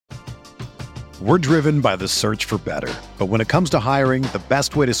We're driven by the search for better. But when it comes to hiring, the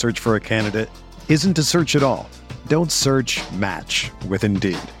best way to search for a candidate isn't to search at all. Don't search, match with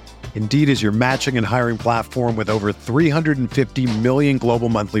Indeed. Indeed is your matching and hiring platform with over 350 million global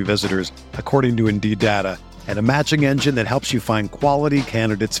monthly visitors, according to Indeed data, and a matching engine that helps you find quality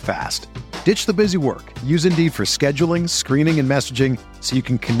candidates fast. Ditch the busy work. Use Indeed for scheduling, screening, and messaging so you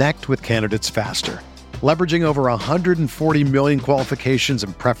can connect with candidates faster. Leveraging over 140 million qualifications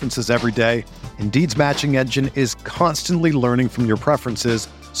and preferences every day, Indeed's matching engine is constantly learning from your preferences,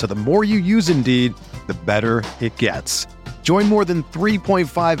 so the more you use Indeed, the better it gets. Join more than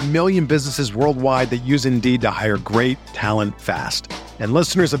 3.5 million businesses worldwide that use Indeed to hire great talent fast. And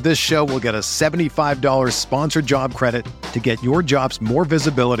listeners of this show will get a $75 sponsored job credit to get your jobs more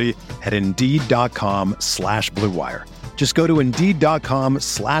visibility at Indeed.com/Blue Wire. Just go to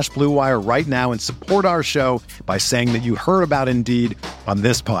Indeed.com/Blue Wire right now and support our show by saying that you heard about Indeed on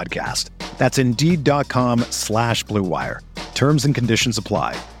this podcast. That's Indeed.com/Blue Wire. Terms and conditions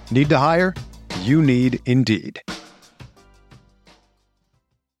apply. Need to hire? You need Indeed.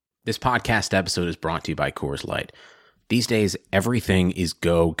 This podcast episode is brought to you by Coors Light. These days, everything is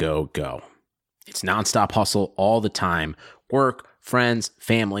go, go, go. It's nonstop hustle all the time. Work, friends,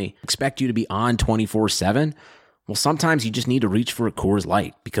 family expect you to be on 24/7. Well, sometimes you just need to reach for a Coors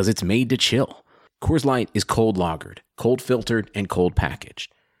Light because it's made to chill. Coors Light is cold lagered, cold filtered, and cold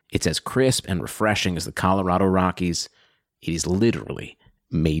packaged. It's as crisp and refreshing as the Colorado Rockies. It is literally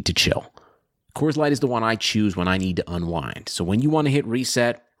made to chill. Coors Light is the one I choose when I need to unwind. So when you want to hit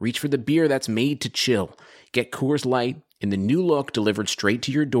reset, reach for the beer that's made to chill. Get Coors Light in the new look delivered straight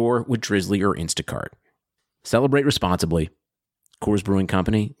to your door with Drizzly or Instacart. Celebrate responsibly. Coors Brewing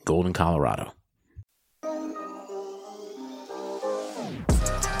Company, Golden, Colorado.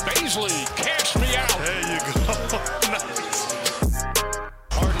 Baisley, cash me out. There you go. Nice.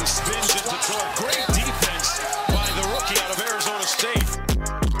 Harden spins it to Troy. Great defense by the rookie out of Arizona State.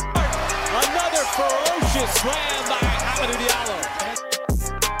 Another ferocious slam by Hamidou Diallo.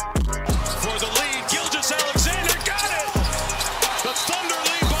 For the lead, Gilgeous-Alexander got it. The Thunder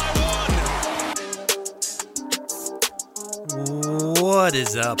lead by 1. What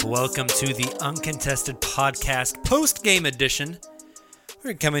is up? Welcome to the Uncontested Podcast post-game edition.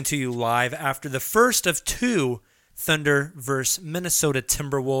 We're coming to you live after the first of two Thunder versus Minnesota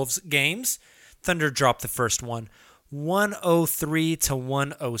Timberwolves games. Thunder dropped the first one,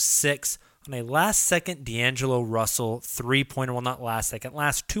 103-106 on a last-second D'Angelo Russell three-pointer. Well, not last second,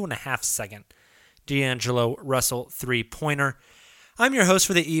 last 2.5 second D'Angelo Russell three-pointer. I'm your host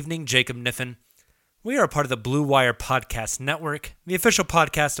for the evening, Jacob Niffen. We are a part of the Blue Wire Podcast Network, the official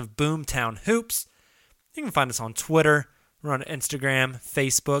podcast of Boomtown Hoops. You can find us on Twitter. We're on Instagram,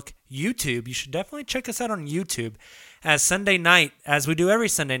 Facebook, YouTube. You should definitely check us out on YouTube. As Sunday night, as we do every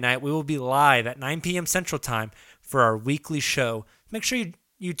Sunday night, we will be live at 9 p.m. Central Time for our weekly show. Make sure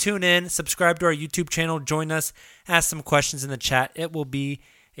you tune in, subscribe to our YouTube channel, join us, ask some questions in the chat. It will be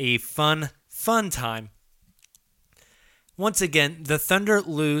a fun time. Once again, the Thunder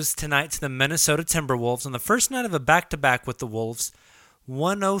lose tonight to the Minnesota Timberwolves on the first night of a back-to-back with the Wolves,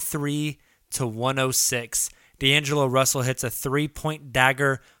 103-106. D'Angelo Russell hits a three-point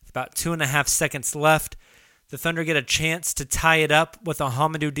dagger with about 2.5 seconds left. The Thunder get a chance to tie it up with a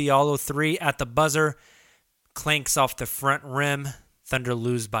Hamidou Diallo three at the buzzer. Clanks off the front rim. Thunder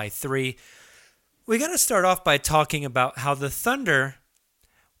lose by 3. We got to start off by talking about how the Thunder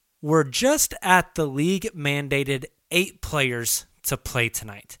were just at the league-mandated 8 players to play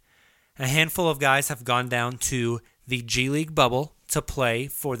tonight. A handful of guys have gone down to the G League bubble to play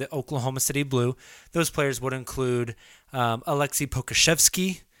for the Oklahoma City Blue. Those players would include Alexei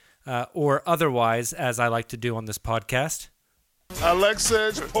Pokashevsky, or otherwise, as I like to do on this podcast,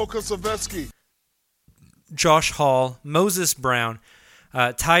 Alexei Pokashevsky, Josh Hall, Moses Brown,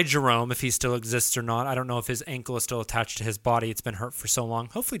 Ty Jerome, if he still exists or not. I don't know if his ankle is still attached to his body. It's been hurt for so long.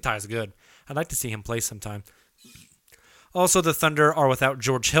 Hopefully Ty's good. I'd like to see him play sometime. Also, the Thunder are without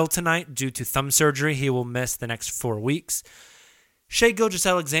George Hill tonight due to thumb surgery. He will miss the next 4 weeks. Shai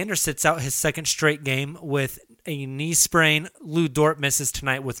Gilgeous-Alexander sits out his second straight game with a knee sprain. Lou Dort misses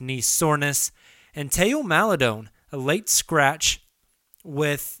tonight with knee soreness. And Theo Maledon, a late scratch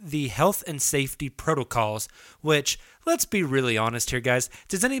with the health and safety protocols, which, let's be really honest here, guys.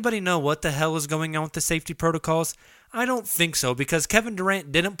 Does anybody know what the hell is going on with the safety protocols? I don't think so, because Kevin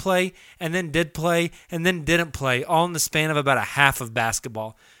Durant didn't play, and then did play, and then didn't play, all in the span of about a half of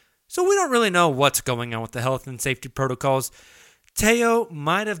basketball. So we don't really know what's going on with the health and safety protocols. Theo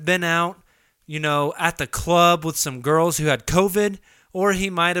might have been out, at the club with some girls who had COVID, or he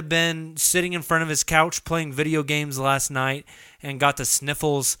might have been sitting in front of his couch playing video games last night and got the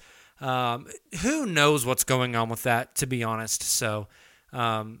sniffles Who knows what's going on with that, to be honest. So,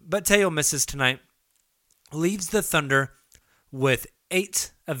 but Teo misses tonight. Leaves the Thunder with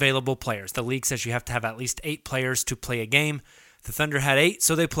 8 available players. The league says you have to have at least 8 players to play a game. The Thunder had 8,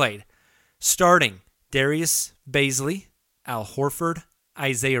 so they played. Starting, Darius Bazley, Al Horford,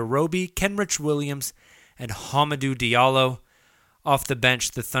 Isaiah Roby, Kenrich Williams, and Hamidou Diallo. Off the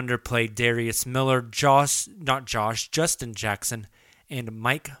bench, the Thunder played Darius Miller, Justin Jackson, and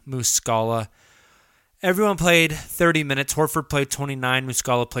Mike Muscala. Everyone played 30 minutes. Horford played 29,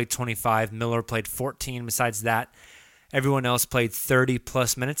 Muscala played 25, Miller played 14. Besides that, everyone else played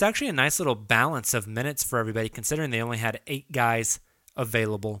 30-plus minutes. Actually, a nice little balance of minutes for everybody, considering they only had 8 guys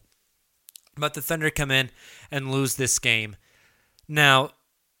available. But the Thunder come in and lose this game. Now,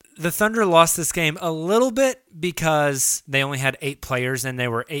 the Thunder lost this game a little bit because they only had 8 players, and they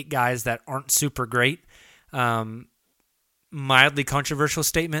were 8 guys that aren't super great. Mildly controversial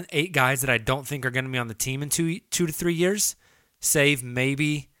statement, 8 guys that I don't think are going to be on the team in 2 to 3 years, save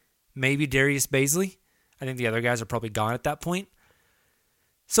maybe Darius Bazley. I think the other guys are probably gone at that point.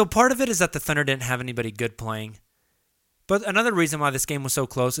 So part of it is that the Thunder didn't have anybody good playing. But another reason why this game was so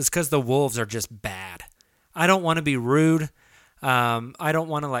close is because the Wolves are just bad. I don't want to be rude. I don't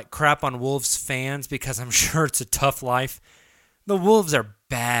want to crap on Wolves fans because I'm sure it's a tough life. The Wolves are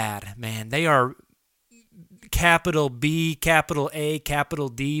bad, man. They are capital B, capital A, capital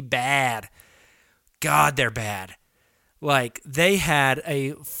D, bad. God, they're bad. They had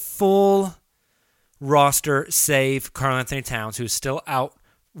a full roster save Karl Anthony Towns, who's still out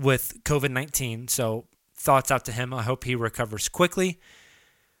with COVID-19. So thoughts out to him. I hope he recovers quickly.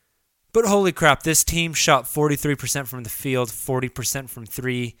 But holy crap, this team shot 43% from the field, 40% from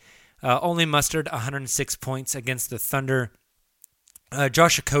 3. Only mustered 106 points against the Thunder.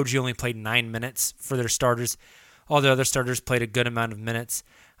 Josh Okogie only played 9 minutes for their starters. All the other starters played a good amount of minutes.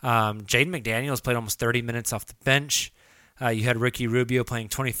 Jaden McDaniels played almost 30 minutes off the bench. You had Ricky Rubio playing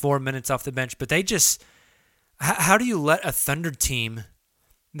 24 minutes off the bench. But they just... How do you let a Thunder team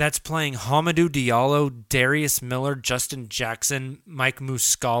that's playing Hamidou Diallo, Darius Miller, Justin Jackson, Mike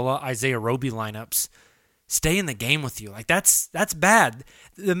Muscala, Isaiah Roby lineups stay in the game with you? That's bad.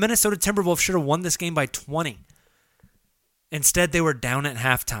 The Minnesota Timberwolves should have won this game by 20. Instead, they were down at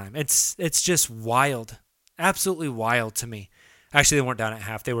halftime. It's just wild. Absolutely wild to me. Actually, they weren't down at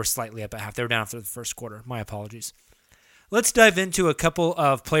half. They were slightly up at half. They were down after the first quarter. My apologies. Let's dive into a couple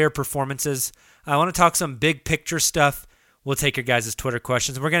of player performances. I want to talk some big picture stuff. We'll take your guys' Twitter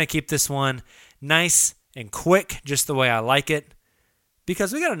questions. We're going to keep this one nice and quick, just the way I like it,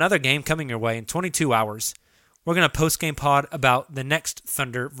 because we got another game coming your way in 22 hours. We're going to post-game pod about the next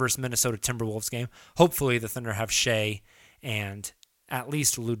Thunder versus Minnesota Timberwolves game. Hopefully the Thunder have Shea and at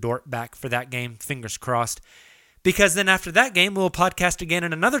least Lou Dort back for that game. Fingers crossed. Because then after that game, we'll podcast again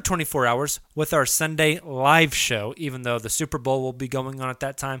in another 24 hours with our Sunday live show, even though the Super Bowl will be going on at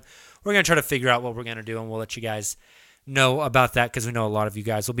that time. We're going to try to figure out what we're going to do, and we'll let you guys know about that because we know a lot of you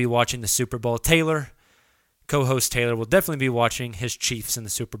guys will be watching the Super Bowl. Co-host Taylor, will definitely be watching his Chiefs in the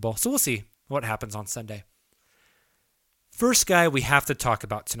Super Bowl. So we'll see what happens on Sunday. First guy we have to talk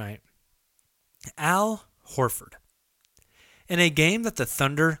about tonight, Al Horford. In a game that the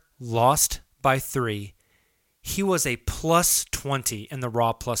Thunder lost by 3, he was a plus 20 in the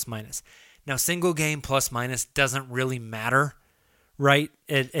raw plus minus. Now, single game plus minus doesn't really matter, right?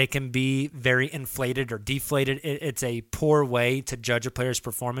 It can be very inflated or deflated. It's a poor way to judge a player's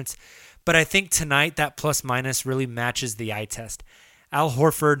performance. But I think tonight that plus minus really matches the eye test. Al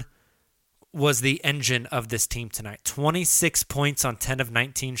Horford was the engine of this team tonight. 26 points on 10 of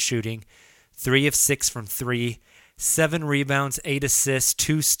 19 shooting, 3 of 6 from 3, 7 rebounds, 8 assists,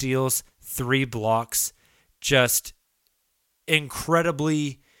 2 steals, 3 blocks. Just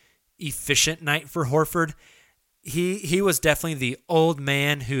incredibly efficient night for Horford. He was definitely the old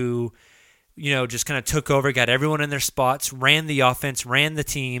man who, just kind of took over, got everyone in their spots, ran the offense, ran the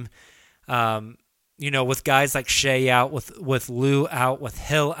team. With guys like Shea out, with Lou out, with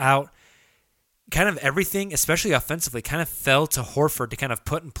Hill out, kind of everything, especially offensively, kind of fell to Horford to kind of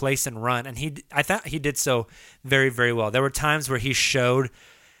put in place and run. And I thought he did so very, very well. There were times where he showed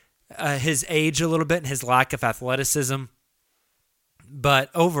his age a little bit and his lack of athleticism. But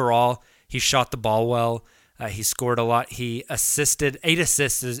overall, he shot the ball well. He scored a lot. He assisted. 8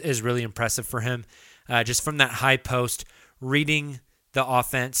 assists is really impressive for him. Just from that high post, reading the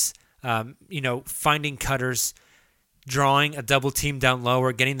offense, finding cutters, drawing a double team down low,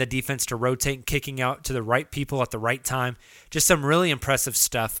 or getting the defense to rotate and kicking out to the right people at the right time. Just some really impressive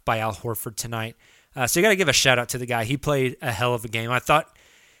stuff by Al Horford tonight. So you got to give a shout out to the guy. He played a hell of a game. I thought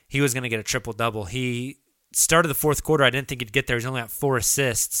he was going to get a triple-double. He started the fourth quarter. I didn't think he'd get there. He's only at 4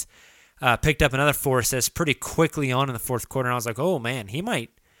 assists. Picked up another 4 assists pretty quickly on in the fourth quarter, and I was like, oh man, he might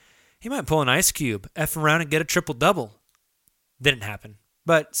pull an ice cube, F around and get a triple-double. Didn't happen,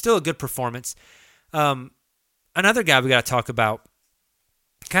 but still a good performance. Another guy we got to talk about,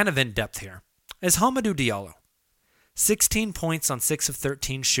 kind of in depth here, is Hamidou Diallo. 16 points on 6 of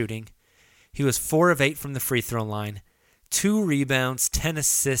 13 shooting. He was 4 of 8 from the free throw line. 2 rebounds, 10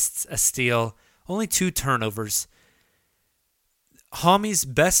 assists, a steal, only 2 turnovers. Hami's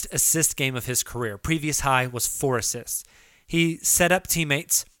best assist game of his career. Previous high was 4 assists. He set up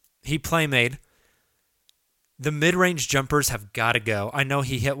teammates. He playmade. The mid-range jumpers have got to go. I know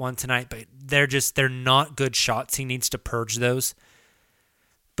he hit one tonight, but they're not good shots. He needs to purge those.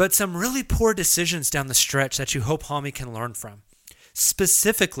 But some really poor decisions down the stretch that you hope Hami can learn from.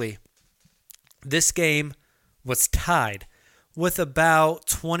 Specifically, this game was tied with about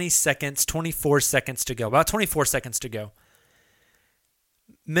 24 seconds to go.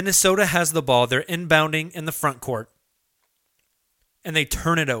 Minnesota has the ball. They're inbounding in the front court, and they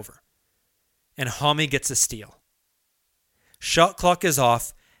turn it over. And Hami gets a steal. Shot clock is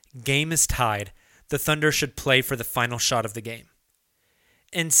off. Game is tied. The Thunder should play for the final shot of the game.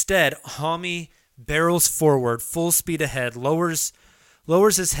 Instead, Hami barrels forward, full speed ahead, lowers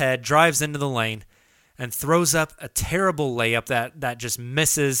his head, drives into the lane, and throws up a terrible layup that just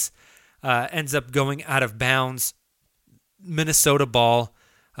misses, ends up going out of bounds. Minnesota ball,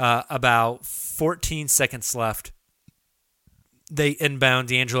 about 14 seconds left. They inbound.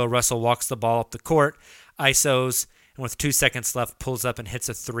 D'Angelo Russell walks the ball up the court, ISOs, and with 2 seconds left, pulls up and hits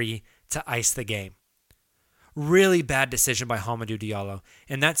a 3 to ice the game. Really bad decision by Hamidou Diallo.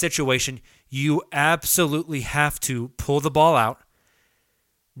 In that situation, you absolutely have to pull the ball out,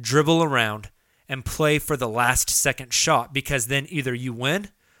 dribble around, and play for the last second shot, because then either you win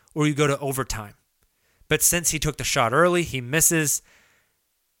or you go to overtime. But since he took the shot early, he misses.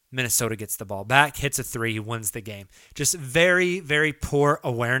 Minnesota gets the ball back, hits a 3, wins the game. Just very, very poor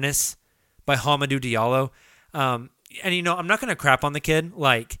awareness by Hamidou Diallo. And, I'm not going to crap on the kid.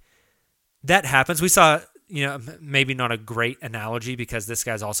 Like, that happens. We saw, maybe not a great analogy because this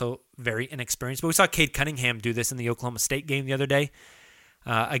guy's also very inexperienced, but we saw Cade Cunningham do this in the Oklahoma State game the other day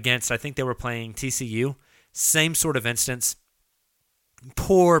against, I think they were playing TCU. Same sort of instance.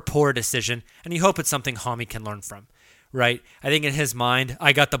 Poor decision. And you hope it's something Hami can learn from. Right? I think in his mind,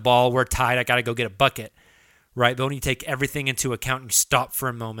 I got the ball, we're tied, I got to go get a bucket. Right? But when you take everything into account and you stop for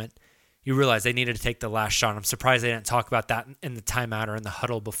a moment, you realize they needed to take the last shot. I'm surprised they didn't talk about that in the timeout or in the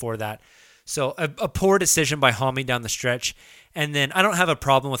huddle before that. So a poor decision by Hami down the stretch. And then I don't have a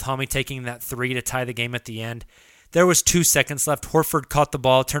problem with Hami taking that 3 to tie the game at the end. There was 2 seconds left. Horford caught the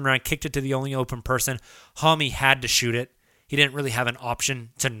ball, turned around, kicked it to the only open person. Hami had to shoot it. He didn't really have an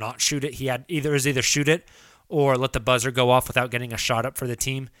option to not shoot it. He had either shoot it or let the buzzer go off without getting a shot up for the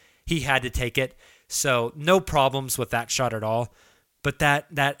team. He had to take it. So no problems with that shot at all. But that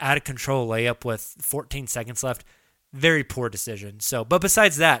out of control layup with 14 seconds left, very poor decision. So, but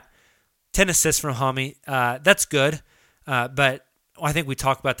besides that, 10 assists from Hami. That's good. But I think we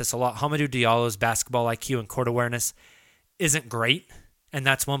talk about this a lot. Hamidou Diallo's basketball IQ and court awareness isn't great. And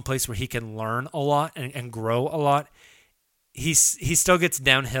that's one place where he can learn a lot and grow a lot. He still gets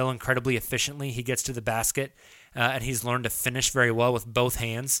downhill incredibly efficiently. He gets to the basket, and he's learned to finish very well with both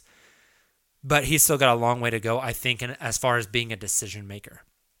hands. But he's still got a long way to go, I think, as far as being a decision maker.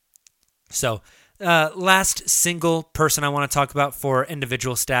 So, last single person I want to talk about for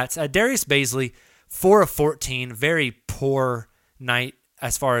individual stats. Darius Bazley, 4 of 14, very poor night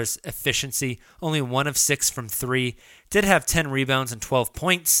as far as efficiency. Only 1 of 6 from 3. Did have 10 rebounds and 12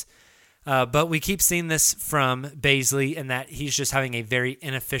 points. But we keep seeing this from Bazley in that he's just having a very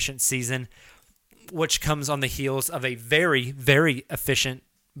inefficient season, which comes on the heels of a very, very efficient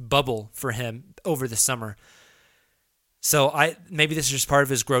bubble for him over the summer. So maybe this is just part of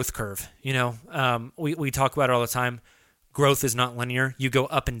his growth curve. We talk about it all the time. Growth is not linear. You go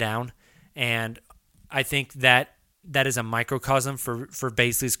up and down. And I think that is a microcosm for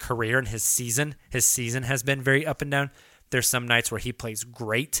Bazley's career and his season. His season has been very up and down. There's some nights where he plays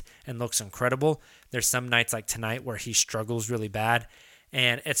great and looks incredible. There's some nights like tonight where he struggles really bad.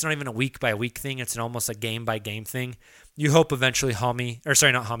 And it's not even a week-by-week thing. It's almost a game-by-game thing. You hope eventually Bazley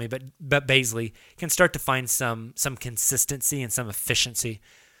can start to find some consistency and some efficiency.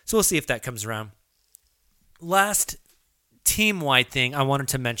 So we'll see if that comes around. Last team-wide thing I wanted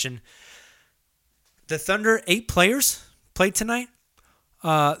to mention. The Thunder, 8 players played tonight.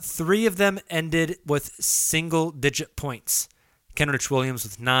 3 of them ended with single-digit points. Kenrich Williams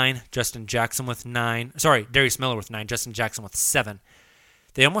with 9, Justin Jackson with 9. Sorry, Darius Miller with 9, Justin Jackson with 7.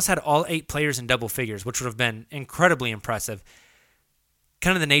 They almost had all 8 players in double figures, which would have been incredibly impressive.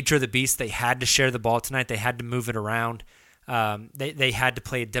 kind of the nature of the beast. They had to share the ball tonight. They had to move it around. They had to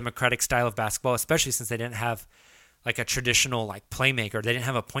play a democratic style of basketball, especially since they didn't have like a traditional like playmaker. They didn't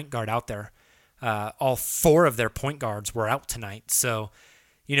have a point guard out there. All 4 of their point guards were out tonight. So,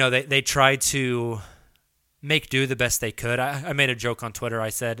 they tried to make do the best they could. I made a joke on Twitter. I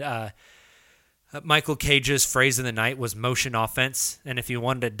said Michael Cage's phrase of the night was motion offense. And if you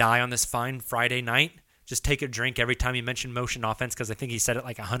wanted to die on this fine Friday night, just take a drink every time you mention motion offense, because I think he said it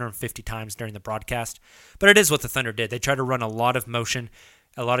like 150 times during the broadcast. But it is what the Thunder did. They tried to run a lot of motion,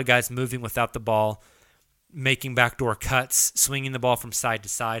 a lot of guys moving without the ball, making backdoor cuts, swinging the ball from side to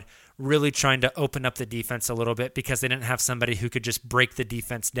side, really trying to open up the defense a little bit because they didn't have somebody who could just break the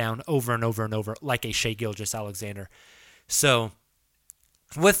defense down over and over and over like a Shai Gilgeous-Alexander. So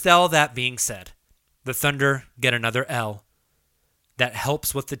with all that being said, the Thunder get another L. That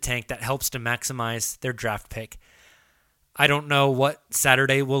helps with the tank, that helps to maximize their draft pick. I don't know what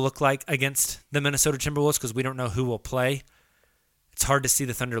Saturday will look like against the Minnesota Timberwolves because we don't know who will play. It's hard to see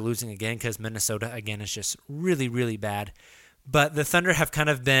the Thunder losing again because Minnesota, again, is just really, really bad. But the Thunder have kind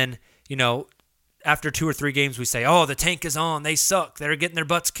of been, after 2 or 3 games, we say, oh, the tank is on. They suck. They're getting their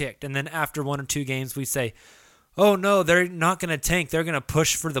butts kicked. And then after 1 or 2 games, we say, oh, no, they're not going to tank. They're going to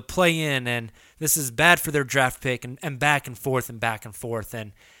push for the play-in, and this is bad for their draft pick, and back and forth and back and forth.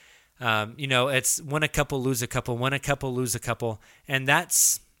 And, it's win a couple, lose a couple, win a couple, lose a couple. And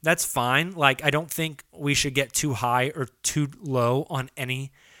that's fine. Like, I don't think we should get too high or too low on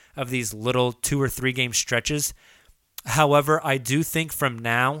any of these little 2 or 3 game stretches. However, I do think from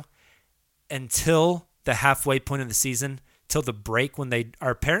now until the halfway point of the season, till the break when they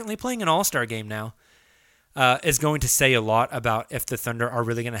are apparently playing an all-star game now, is going to say a lot about if the Thunder are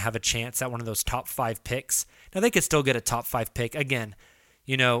really going to have a chance at one of those top 5 picks. Now, they could still get a top 5 pick. Again,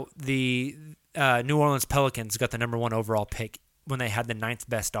 the New Orleans Pelicans got the number 1 overall pick when they had the 9th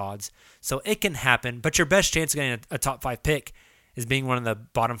best odds. So it can happen, but your best chance of getting a top 5 pick is being one of the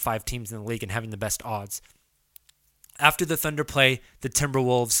bottom 5 teams in the league and having the best odds. After the Thunder play the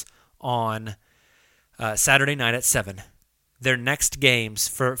Timberwolves on Saturday night at 7, their next games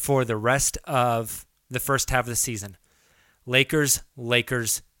for the rest of the first half of the season: Lakers,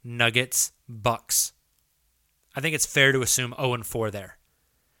 Nuggets, Bucks. I think it's fair to assume 0-4 there.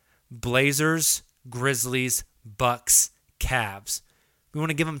 Blazers, Grizzlies, Bucks, Cavs. We want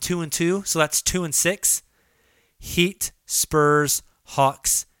to give them 2-2, so that's 2-6. Heat, Spurs,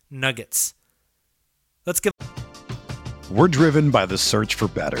 Hawks, Nuggets. Let's give. We're driven by the search for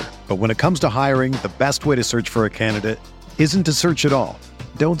better. But when it comes to hiring, the best way to search for a candidate isn't to search at all.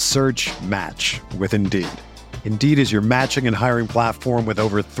 Don't search, match with Indeed. Indeed is your matching and hiring platform with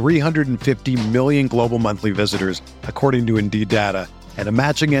over 350 million global monthly visitors, according to Indeed data, and a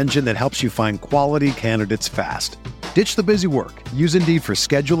matching engine that helps you find quality candidates fast. Ditch the busy work. Use Indeed for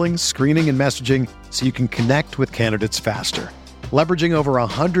scheduling, screening, and messaging so you can connect with candidates faster. Leveraging over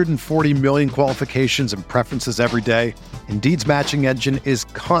 140 million qualifications and preferences every day, Indeed's matching engine is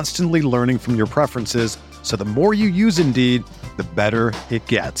constantly learning from your preferences, so the more you use Indeed, the better it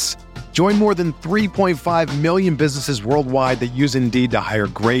gets. Join more than 3.5 million businesses worldwide that use Indeed to hire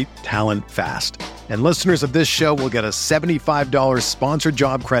great talent fast. And listeners of this show will get a $75 sponsored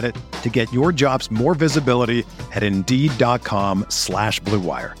job credit to get your jobs more visibility at Indeed.com/Blue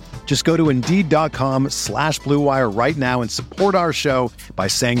Wire. Just go to Indeed.com/Blue Wire right now and support our show by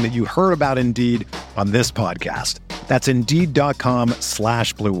saying that you heard about Indeed on this podcast. That's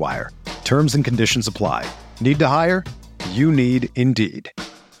Indeed.com/Blue Wire. Terms and conditions apply. Need to hire? You need Indeed.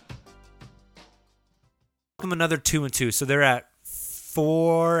 Another 2-2, so they're at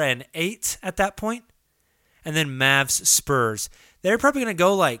 4-8 at that point. And then Mavs, Spurs. They're probably going to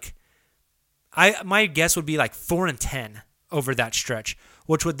go my guess would be 4-10 over that stretch,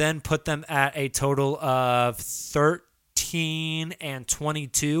 which would then put them at a total of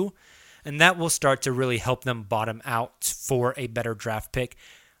 13-22, and that will start to really help them bottom out for a better draft pick.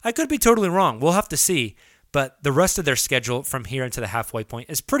 I could be totally wrong. We'll have to see, but the rest of their schedule from here into the halfway point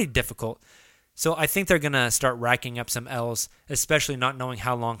is pretty difficult. So I think they're going to start racking up some L's, especially not knowing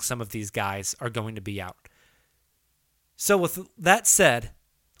how long some of these guys are going to be out. So with that said,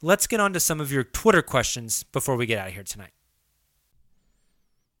 let's get on to some of your Twitter questions before we get out of here tonight.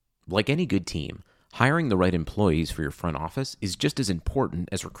 Like any good team, hiring the right employees for your front office is just as important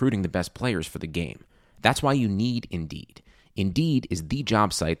as recruiting the best players for the game. That's why you need Indeed. Indeed is the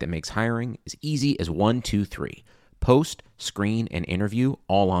job site that makes hiring as easy as 1, 2, 3. Post, screen, and interview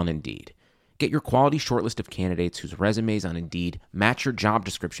all on Indeed. Get your quality shortlist of candidates whose resumes on Indeed match your job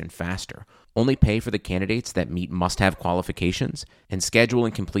description faster. Only pay for the candidates that meet must-have qualifications, and schedule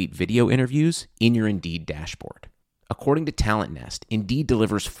and complete video interviews in your Indeed dashboard. According to Talent Nest, Indeed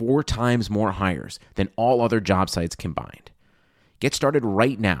delivers 4 times more hires than all other job sites combined. Get started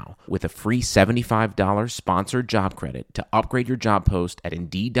right now with a free $75 sponsored job credit to upgrade your job post at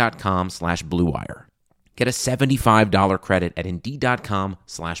Indeed.com/Blue Wire. Get a $75 credit at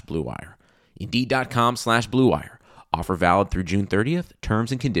Indeed.com/Blue Wire. Indeed.com/Blue Wire. Offer valid through June 30th.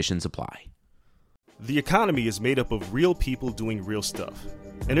 Terms and conditions apply. The economy is made up of real people doing real stuff,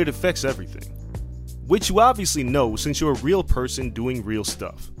 and it affects everything. Which you obviously know since you're a real person doing real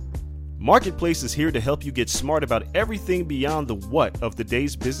stuff. Marketplace is here to help you get smart about everything beyond the what of the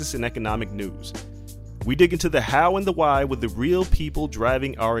day's business and economic news. We dig into the how and the why with the real people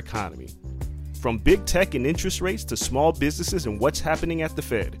driving our economy. From big tech and interest rates to small businesses and what's happening at the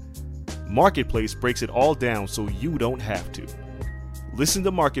Fed. Marketplace breaks it all down so you don't have to. Listen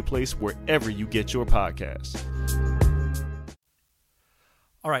to Marketplace wherever you get your podcasts.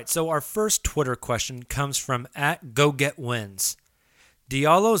 All right, so our first Twitter question comes from @GoGetWins.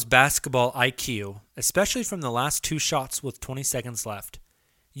 Diallo's basketball IQ, especially from the last 2 shots with 20 seconds left.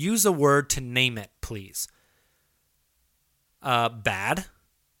 Use a word to name it, please. Bad.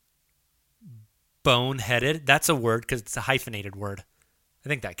 Boneheaded. That's a word because it's a hyphenated word. I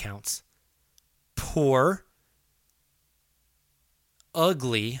think that counts. Poor.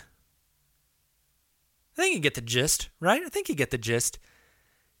 Ugly. I think you get the gist, right? I think you get the gist.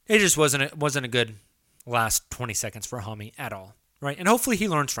 It just wasn't a good last 20 seconds for Hami at all, right? And hopefully he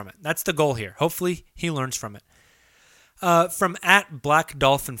learns from it. That's the goal here. Hopefully he learns from it. From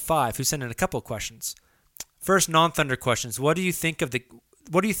 @BlackDolphin5, who sent in a couple of questions. First, non-Thunder questions. What do you think of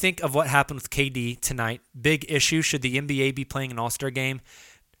what happened with KD tonight? Big issue. Should the NBA be playing an All-Star game?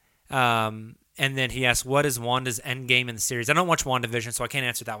 And then he asked, what is Wanda's end game in the series? I don't watch WandaVision, so I can't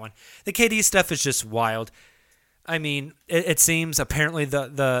answer that one. The KD stuff is just wild. I mean, it seems apparently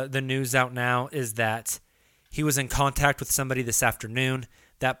the news out now is that he was in contact with somebody this afternoon.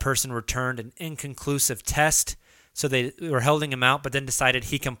 That person returned an inconclusive test, so they were holding him out, but then decided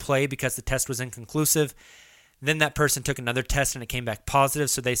he can play because the test was inconclusive. Then that person took another test and it came back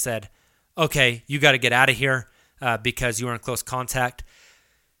positive, so they said, okay, you got to get out of here because you were in close contact.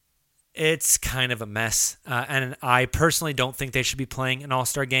 It's kind of a mess, and I personally don't think they should be playing an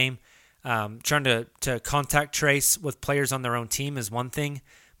All-Star game. Trying to contact trace with players on their own team is one thing,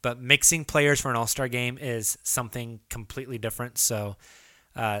 but mixing players for an All-Star game is something completely different. So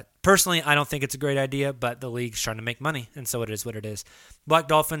personally, I don't think it's a great idea, but the league's trying to make money, and so it is what it is. Black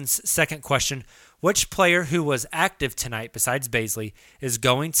Dolphins' second question, which player who was active tonight besides Baisley is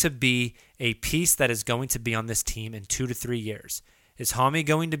going to be a piece that is going to be on this team in 2 to 3 years? Is Hami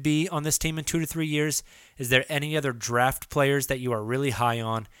going to be on this team in 2 to 3 years? Is there any other draft players that you are really high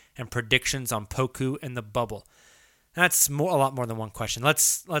on, and predictions on Poku and the bubble? That's a lot more than one question.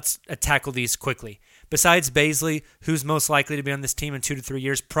 Let's tackle these quickly. Besides Baisley, who's most likely to be on this team in 2 to 3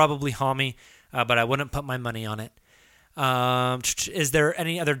 years? Probably Hami, but I wouldn't put my money on it. Is there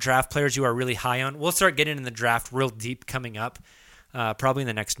any other draft players you are really high on? We'll start getting in the draft real deep coming up, probably in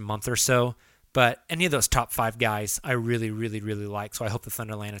the next month or so. But any of those top 5 guys I really, really, really like, so I hope the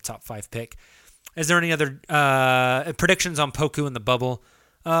Thunder land a top 5 pick. Is there any other predictions on Poku in the bubble?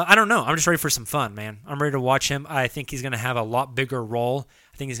 I don't know. I'm just ready for some fun, man. I'm ready to watch him. I think he's going to have a lot bigger role.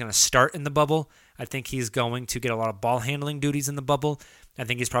 I think he's going to start in the bubble. I think he's going to get a lot of ball handling duties in the bubble. I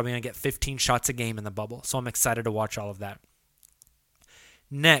think he's probably going to get 15 shots a game in the bubble. So I'm excited to watch all of that.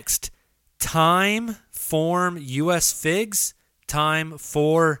 Next, time form US Figs. Time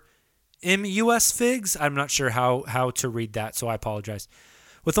for MUS Figs. I'm not sure how to read that, so I apologize.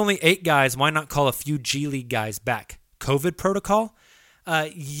 With only 8 guys, why not call a few G League guys back? COVID protocol?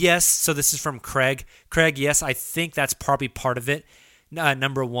 Yes, so this is from Craig. Craig, yes, I think that's probably part of it.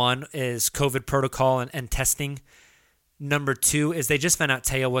 Number 1 is COVID protocol and testing. Number 2 is they just found out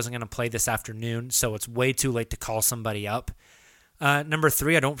Teo wasn't going to play this afternoon, so it's way too late to call somebody up. Number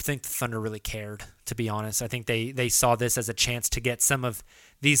 3, I don't think the Thunder really cared, to be honest. I think they saw this as a chance to get some of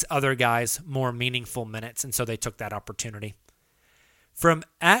these other guys more meaningful minutes, and so they took that opportunity. From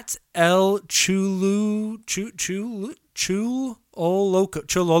 @Chuloloco.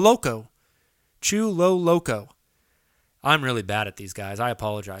 I'm really bad at these guys. I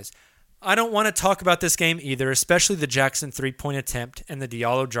apologize. I don't want to talk about this game either, especially the Jackson 3-point attempt and the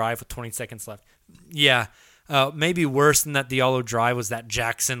Diallo drive with 20 seconds left. Yeah, maybe worse than that Diallo drive was that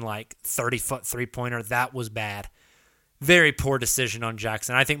Jackson 30-foot 3-pointer. That was bad. Very poor decision on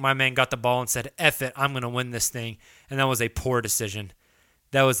Jackson. I think my man got the ball and said, F it, I'm going to win this thing. And that was a poor decision.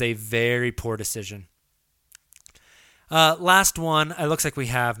 That was a very poor decision. Last one. It looks like we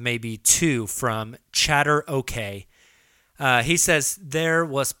have maybe 2 from Chatter OK. He says there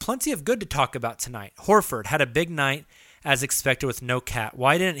was plenty of good to talk about tonight. Horford had a big night as expected with no cat.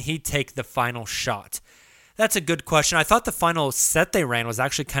 Why didn't he take the final shot? That's a good question. I thought the final set they ran was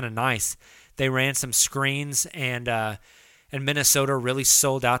actually kind of nice. They ran some screens, and Minnesota really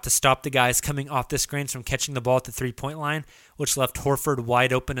sold out to stop the guys coming off the screens from catching the ball at the three-point line, which left Horford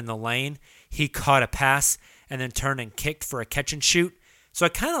wide open in the lane. He caught a pass and then turned and kicked for a catch and shoot. So I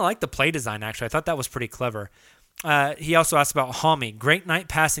kind of like the play design, actually. I thought that was pretty clever. He also asked about Hami. Great night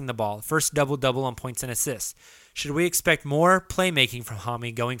passing the ball. First double-double on points and assists. Should we expect more playmaking from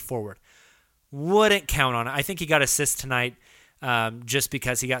Hami going forward? Wouldn't count on it. I think he got assists tonight just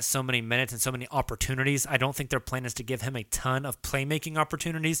because he got so many minutes and so many opportunities. I don't think their plan is to give him a ton of playmaking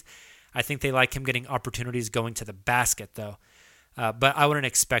opportunities. I think they like him getting opportunities going to the basket, though. But I wouldn't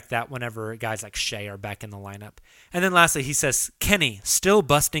expect that whenever guys like Shea are back in the lineup. And then lastly, he says, Kenny, still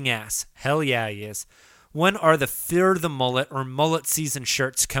busting ass. Hell yeah, he is. When are the Fear the Mullet or Mullet Season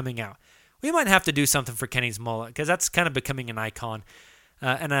shirts coming out? We might have to do something for Kenny's mullet because that's kind of becoming an icon.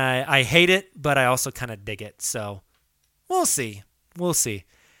 And I hate it, but I also kind of dig it. So we'll see. We'll see.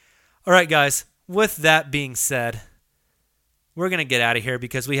 All right, guys. With that being said, we're going to get out of here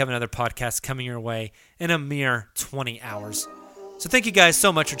because we have another podcast coming your way in a mere 20 hours. So thank you guys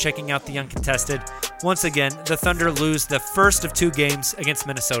so much for checking out The Uncontested. Once again, the Thunder lose the first of 2 games against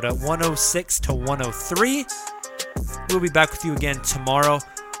Minnesota, 106-103. We'll be back with you again tomorrow.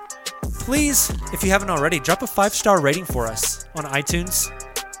 Please, if you haven't already, drop a 5-star rating for us on iTunes.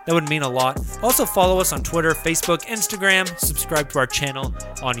 That would mean a lot. Also follow us on Twitter, Facebook, Instagram. Subscribe to our channel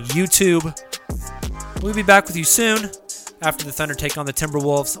on YouTube. We'll be back with you soon after the Thunder take on the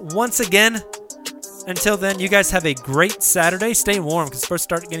Timberwolves once again. Until then, you guys have a great Saturday. Stay warm because it's supposed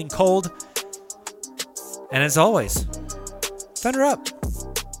to start getting cold. And as always, Thunder up.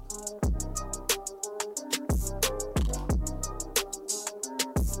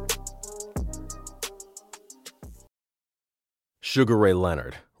 Sugar Ray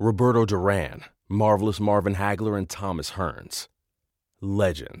Leonard, Roberto Duran, Marvelous Marvin Hagler, and Thomas Hearns.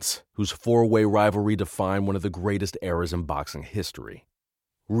 Legends, whose 4-way rivalry defined one of the greatest eras in boxing history.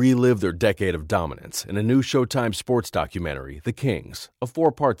 Relive their decade of dominance in a new Showtime sports documentary, The Kings, a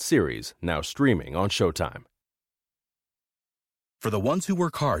 4-part series now streaming on Showtime. For the ones who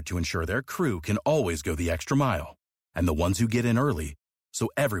work hard to ensure their crew can always go the extra mile, and the ones who get in early so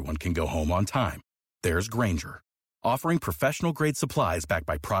everyone can go home on time, there's Grainger, offering professional-grade supplies backed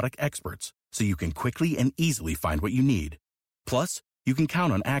by product experts so you can quickly and easily find what you need. Plus, you can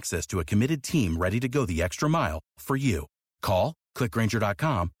count on access to a committed team ready to go the extra mile for you. Call, click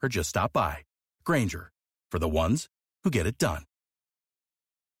Grainger.com, or just stop by. Grainger, for the ones who get it done.